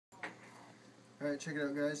Alright, check it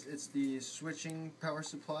out guys, it's the switching power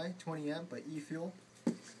supply, 20 amp by eFuel.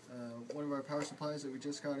 One of our power supplies that we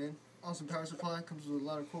just got in. Awesome power supply, comes with a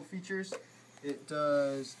lot of cool features. It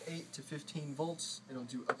does 8 to 15 volts, it'll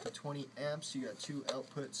do up to 20 amps, you got two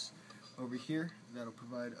outputs over here that'll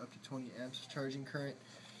provide up to 20 amps of charging current.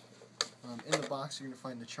 In the box you're going to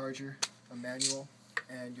find the charger, a manual,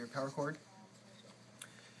 and your power cord.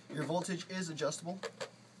 Your voltage is adjustable.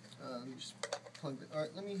 Let me just plug it. Alright,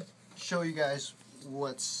 let me show you guys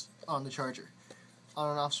what's on the charger. On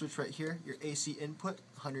and off switch right here, your AC input,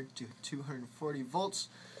 100 to 240 volts.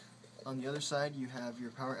 On the other side you have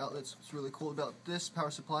your power outlets. What's really cool about this power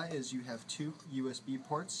supply is you have two USB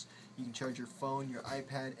ports. You can charge your phone, your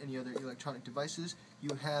iPad, any other electronic devices.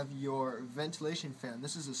 You have your ventilation fan.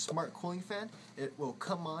 This is a smart cooling fan. It will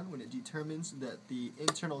come on when it determines that the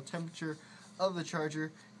internal temperature of the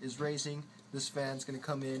charger is raising. This fan's going to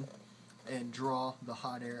come in and draw the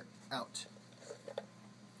hot air out.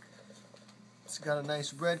 It's got a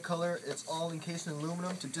nice red color. It's all encased in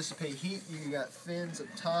aluminum to dissipate heat. You got fins up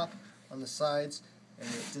top, on the sides, and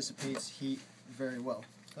it dissipates heat very well.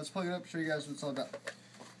 Let's plug it up, show you guys what it's all about.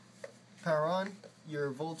 Power on.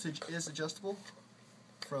 Your voltage is adjustable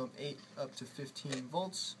from 8 up to 15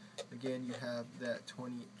 volts. Again, you have that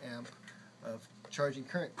 20 amp of charging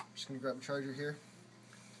current. I'm just going to grab a charger here.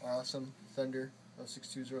 Awesome Thunder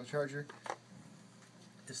 0620 charger.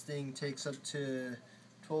 This thing takes up to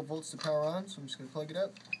 12 volts to power on, so I'm just going to plug it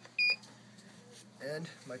up. And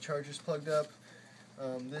my charger's plugged up.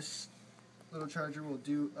 This little charger will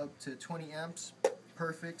do up to 20 amps.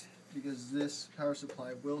 Perfect, because this power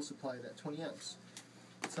supply will supply that 20 amps.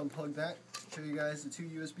 Let's unplug that. Show you guys the two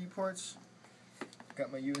USB ports.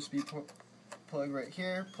 Got my USB plug right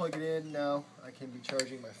here. Plug it in. Now I can be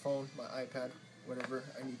charging my phone, my iPad, whatever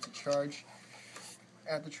I need to charge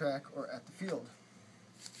at the track or at the field.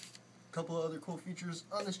 A couple of other cool features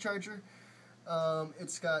on this charger.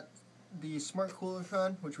 It's got the smart cooling,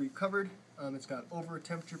 which we've covered. It's got over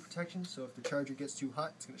temperature protection, so if the charger gets too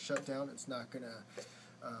hot, it's going to shut down. It's not going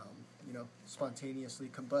to, spontaneously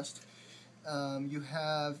combust. You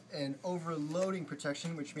have an overloading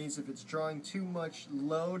protection, which means if it's drawing too much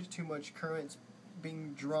load, too much current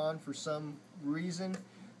being drawn for some reason,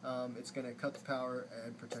 it's going to cut the power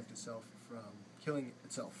and protect itself from killing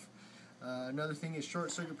itself. Another thing is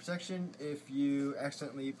short circuit protection. If you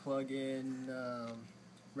accidentally plug in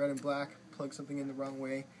red and black, plug something in the wrong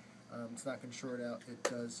way, it's not going to short out. It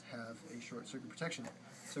does have a short circuit protection.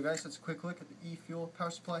 So guys, that's a quick look at the eFuel power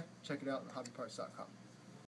supply. Check it out at hobbyparts.com.